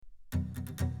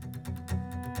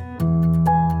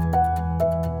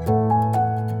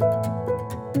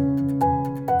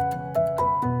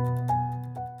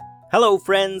Hello,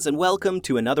 friends, and welcome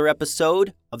to another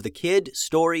episode of the Kid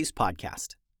Stories Podcast.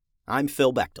 I'm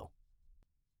Phil Bechtel.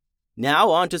 Now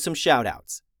on to some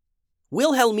shout-outs.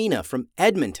 Wilhelmina from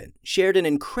Edmonton shared an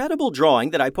incredible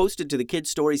drawing that I posted to the Kid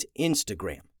Stories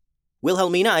Instagram.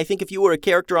 Wilhelmina, I think if you were a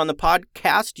character on the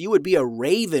podcast, you would be a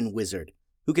raven wizard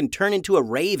who can turn into a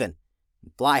raven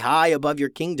and fly high above your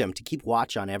kingdom to keep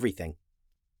watch on everything.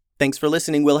 Thanks for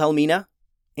listening, Wilhelmina.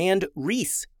 And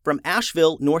Reese from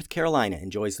Asheville, North Carolina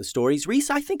enjoys the stories. Reese,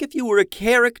 I think if you were a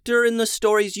character in the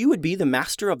stories, you would be the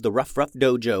master of the Ruff Ruff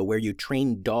Dojo, where you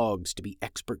train dogs to be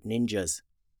expert ninjas.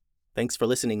 Thanks for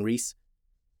listening, Reese.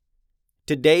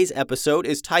 Today's episode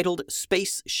is titled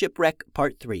Space Shipwreck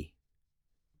Part 3.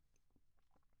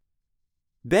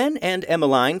 Ben and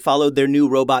Emmeline followed their new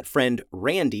robot friend,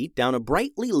 Randy, down a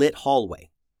brightly lit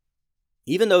hallway.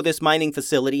 Even though this mining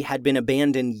facility had been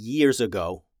abandoned years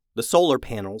ago, the solar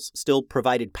panels still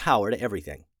provided power to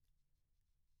everything.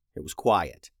 It was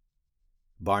quiet.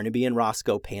 Barnaby and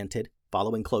Roscoe panted,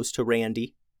 following close to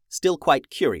Randy, still quite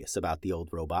curious about the old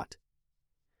robot.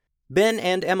 Ben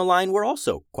and Emmeline were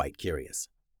also quite curious.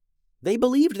 They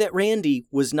believed that Randy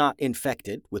was not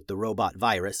infected with the robot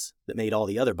virus that made all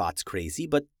the other bots crazy,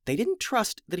 but they didn't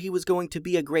trust that he was going to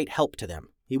be a great help to them.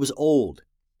 He was old,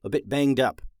 a bit banged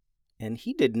up, and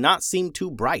he did not seem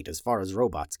too bright as far as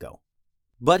robots go.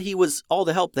 But he was all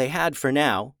the help they had for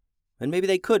now, and maybe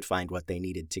they could find what they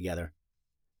needed together.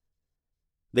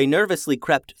 They nervously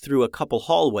crept through a couple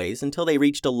hallways until they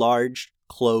reached a large,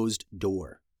 closed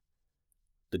door.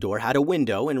 The door had a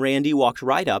window, and Randy walked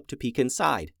right up to peek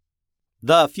inside.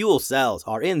 "The fuel cells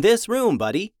are in this room,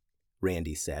 buddy,"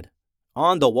 Randy said.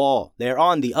 "On the wall. They're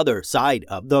on the other side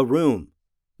of the room.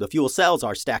 The fuel cells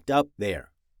are stacked up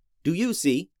there. Do you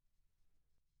see?"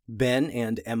 Ben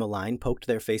and Emmeline poked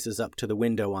their faces up to the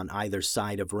window on either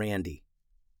side of Randy.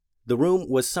 The room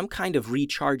was some kind of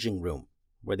recharging room,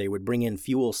 where they would bring in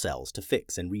fuel cells to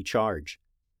fix and recharge.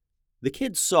 The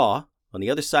kids saw, on the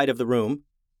other side of the room,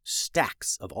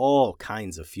 stacks of all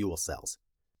kinds of fuel cells.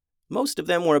 Most of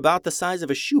them were about the size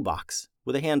of a shoebox,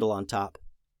 with a handle on top.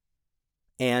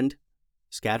 And,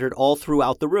 scattered all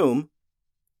throughout the room,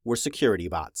 were security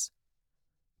bots.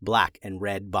 Black and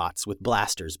red bots with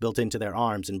blasters built into their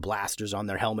arms and blasters on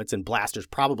their helmets and blasters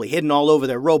probably hidden all over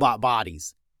their robot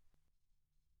bodies.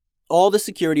 All the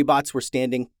security bots were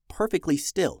standing perfectly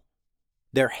still,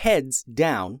 their heads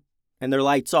down and their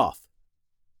lights off.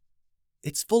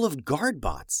 "It's full of guard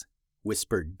bots,"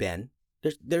 whispered Ben.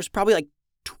 There's probably like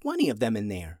 20 of them in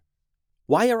there."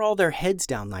 "Why are all their heads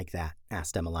down like that?"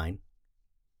 asked Emmeline.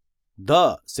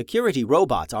 "The security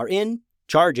robots are in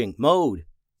charging mode,"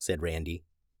 said Randy.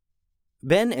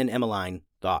 Ben and Emmeline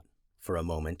thought for a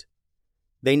moment.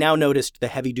 They now noticed the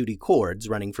heavy-duty cords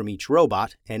running from each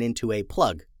robot and into a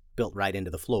plug built right into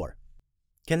the floor.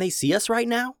 "Can they see us right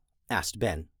now?" asked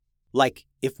Ben. "Like,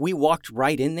 if we walked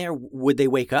right in there, would they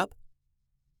wake up?"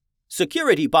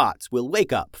 "Security bots will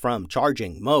wake up from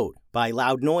charging mode by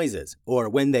loud noises, or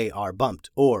when they are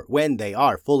bumped, or when they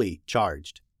are fully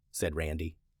charged," said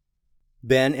Randy.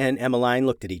 Ben and Emmeline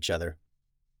looked at each other.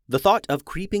 The thought of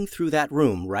creeping through that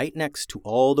room right next to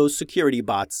all those security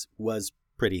bots was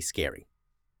pretty scary.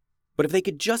 But if they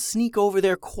could just sneak over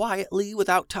there quietly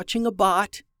without touching a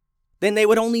bot, then they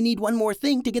would only need one more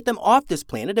thing to get them off this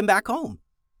planet and back home.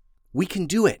 "We can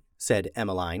do it," said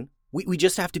Emmeline. We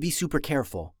just have to be super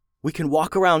careful. We can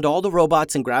walk around all the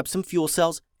robots and grab some fuel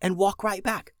cells and walk right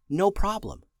back. No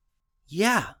problem."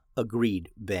 "Yeah,"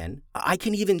 agreed Ben. "I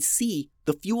can even see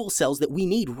the fuel cells that we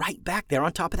need right back there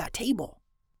on top of that table."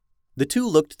 The two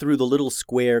looked through the little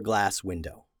square glass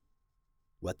window.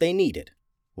 What they needed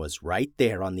was right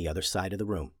there on the other side of the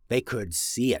room. They could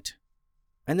see it.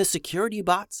 And the security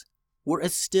bots were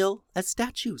as still as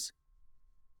statues.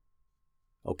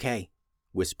 "Okay,"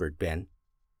 whispered Ben.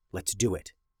 "Let's do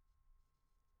it."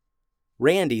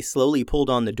 Randy slowly pulled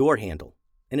on the door handle,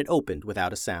 and it opened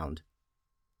without a sound.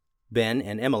 Ben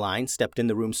and Emmeline stepped in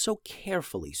the room so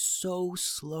carefully, so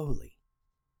slowly.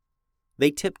 They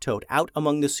tiptoed out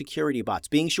among the security bots,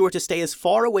 being sure to stay as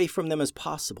far away from them as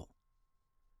possible.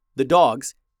 The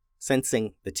dogs,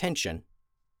 sensing the tension,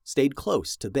 stayed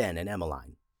close to Ben and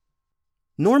Emmeline.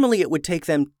 Normally it would take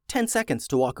them 10 seconds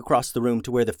to walk across the room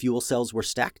to where the fuel cells were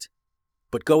stacked,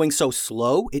 but going so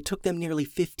slow, it took them nearly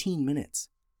 15 minutes.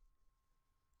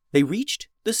 They reached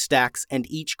the stacks and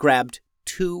each grabbed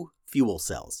 2 fuel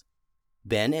cells.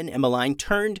 Ben and Emmeline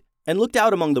turned and looked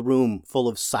out among the room full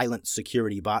of silent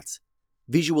security bots,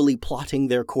 visually plotting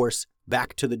their course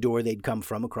back to the door they'd come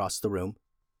from across the room.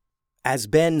 As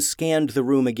Ben scanned the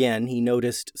room again, he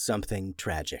noticed something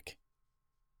tragic.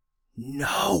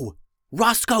 "No!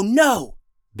 Roscoe, no!"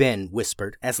 Ben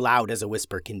whispered, as loud as a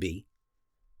whisper can be.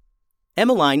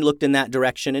 Emmeline looked in that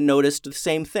direction and noticed the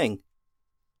same thing.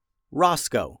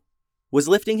 Roscoe was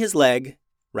lifting his leg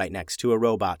right next to a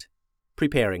robot,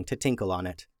 preparing to tinkle on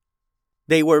it.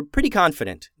 They were pretty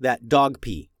confident that Dog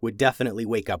Pee would definitely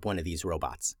wake up one of these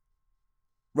robots.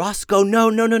 "Roscoe,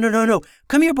 no.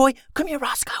 Come here, boy. Come here,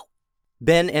 Roscoe."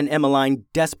 Ben and Emmeline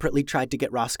desperately tried to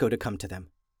get Roscoe to come to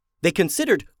them. They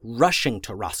considered rushing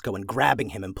to Roscoe and grabbing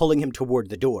him and pulling him toward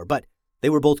the door, but they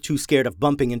were both too scared of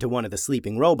bumping into one of the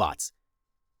sleeping robots.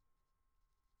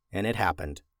 And it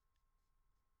happened.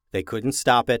 They couldn't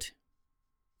stop it.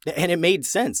 And it made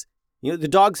sense. The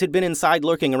dogs had been inside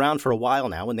lurking around for a while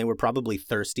now, and they were probably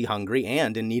thirsty, hungry,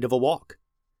 and in need of a walk.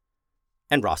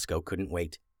 And Roscoe couldn't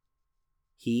wait.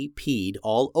 He peed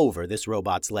all over this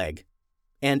robot's leg.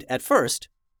 And at first,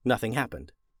 nothing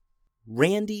happened.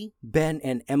 Randy, Ben,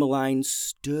 and Emmeline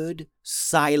stood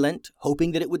silent,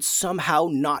 hoping that it would somehow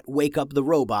not wake up the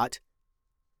robot.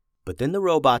 But then the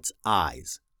robot's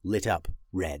eyes lit up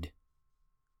red.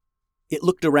 It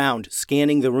looked around,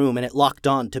 scanning the room, and it locked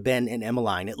on to Ben and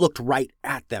Emmeline. It looked right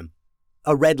at them.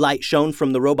 A red light shone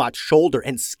from the robot's shoulder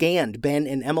and scanned Ben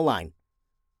and Emmeline.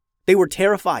 They were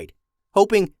terrified,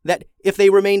 hoping that if they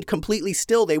remained completely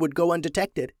still, they would go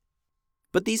undetected.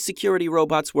 But these security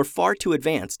robots were far too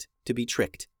advanced to be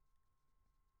tricked.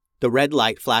 The red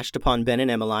light flashed upon Ben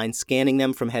and Emmeline, scanning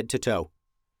them from head to toe.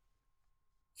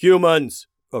 "Humans!"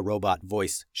 a robot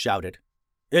voice shouted.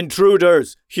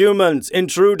 "Intruders! Humans!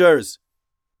 Intruders!"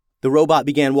 The robot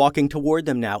began walking toward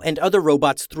them now, and other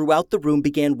robots throughout the room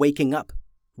began waking up.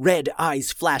 Red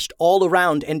eyes flashed all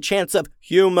around, and chants of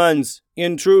 "Humans!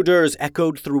 Intruders!"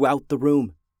 echoed throughout the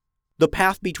room. The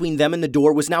path between them and the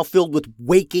door was now filled with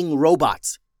waking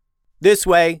robots. "This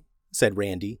way," said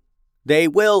Randy. "They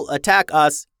will attack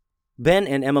us." Ben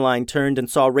and Emmeline turned and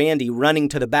saw Randy running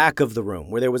to the back of the room,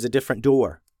 where there was a different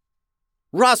door.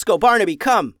 "Roscoe, Barnaby,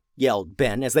 come!" yelled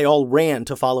Ben as they all ran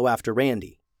to follow after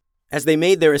Randy. As they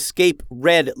made their escape,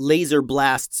 red laser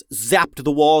blasts zapped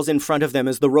the walls in front of them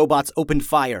as the robots opened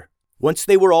fire. Once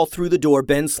they were all through the door,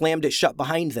 Ben slammed it shut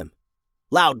behind them.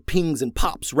 Loud pings and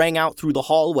pops rang out through the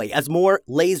hallway as more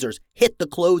lasers hit the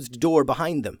closed door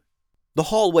behind them. The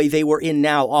hallway they were in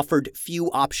now offered few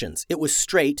options. It was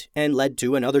straight and led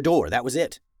to another door. That was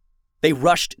it. They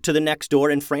rushed to the next door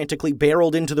and frantically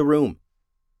barreled into the room.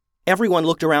 Everyone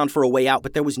looked around for a way out,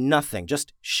 but there was nothing,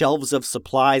 just shelves of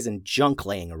supplies and junk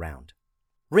laying around.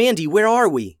 "Randy, where are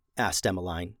we?" asked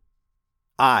Emmeline.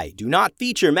 "I do not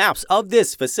feature maps of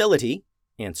this facility,"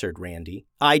 answered Randy.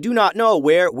 "I do not know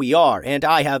where we are, and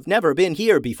I have never been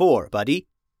here before, buddy."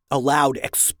 A loud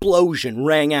explosion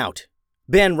rang out.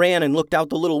 Ben ran and looked out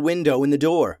the little window in the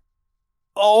door.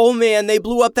 "Oh man, they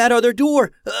blew up that other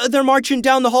door. They're marching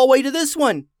down the hallway to this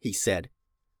one," he said.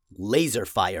 Laser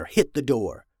fire hit the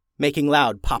door, making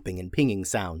loud popping and pinging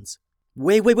sounds.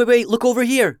 Wait, look over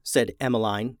here," said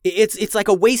Emmeline. It's like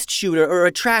a waste chute or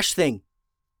a trash thing."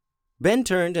 Ben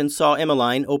turned and saw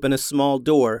Emmeline open a small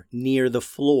door near the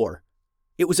floor.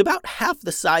 It was about half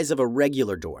the size of a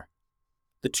regular door.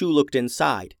 The two looked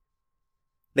inside.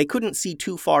 They couldn't see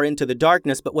too far into the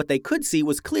darkness, but what they could see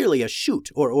was clearly a chute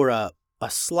or a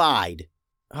slide.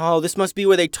 "Oh, this must be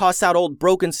where they toss out old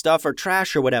broken stuff or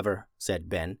trash or whatever," said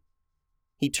Ben.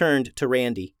 He turned to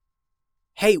Randy.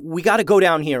 "Hey, we gotta go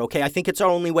down here, okay? I think it's our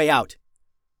only way out."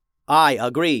 "I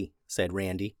agree," said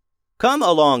Randy. "Come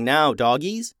along now,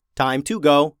 doggies. Time to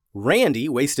go." Randy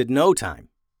wasted no time.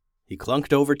 He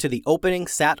clunked over to the opening,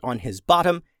 sat on his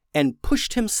bottom, and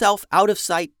pushed himself out of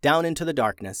sight down into the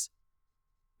darkness.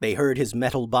 They heard his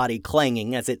metal body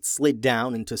clanging as it slid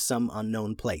down into some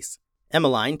unknown place.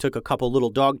 Emmeline took a couple little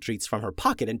dog treats from her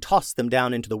pocket and tossed them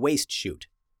down into the waste chute.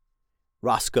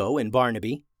 Roscoe and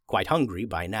Barnaby, quite hungry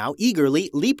by now, eagerly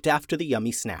leaped after the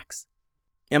yummy snacks.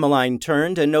 Emmeline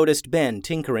turned and noticed Ben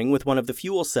tinkering with one of the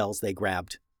fuel cells they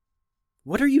grabbed.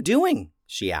 "What are you doing?"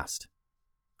 she asked.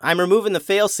 "I'm removing the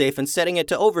failsafe and setting it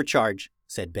to overcharge,"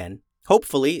 said Ben.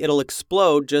 "Hopefully it'll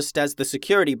explode just as the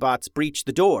security bots breach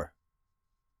the door."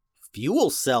 "Fuel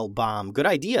cell bomb, good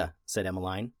idea," said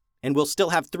Emmeline. "And we'll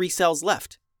still have 3 cells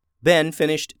left." Ben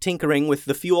finished tinkering with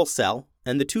the fuel cell,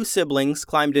 and the 2 siblings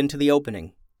climbed into the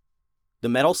opening. The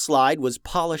metal slide was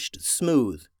polished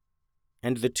smooth,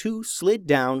 and the 2 slid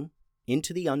down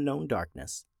into the unknown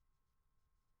darkness.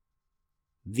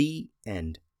 The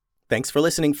end. Thanks for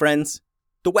listening, friends.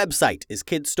 The website is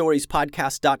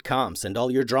kidstoriespodcast.com. Send all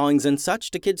your drawings and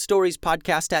such to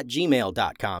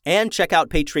kidstoriespodcast@gmail.com. And check out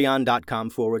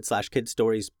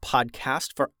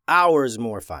patreon.com/kidstoriespodcast for hours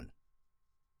more fun.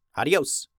 Adios.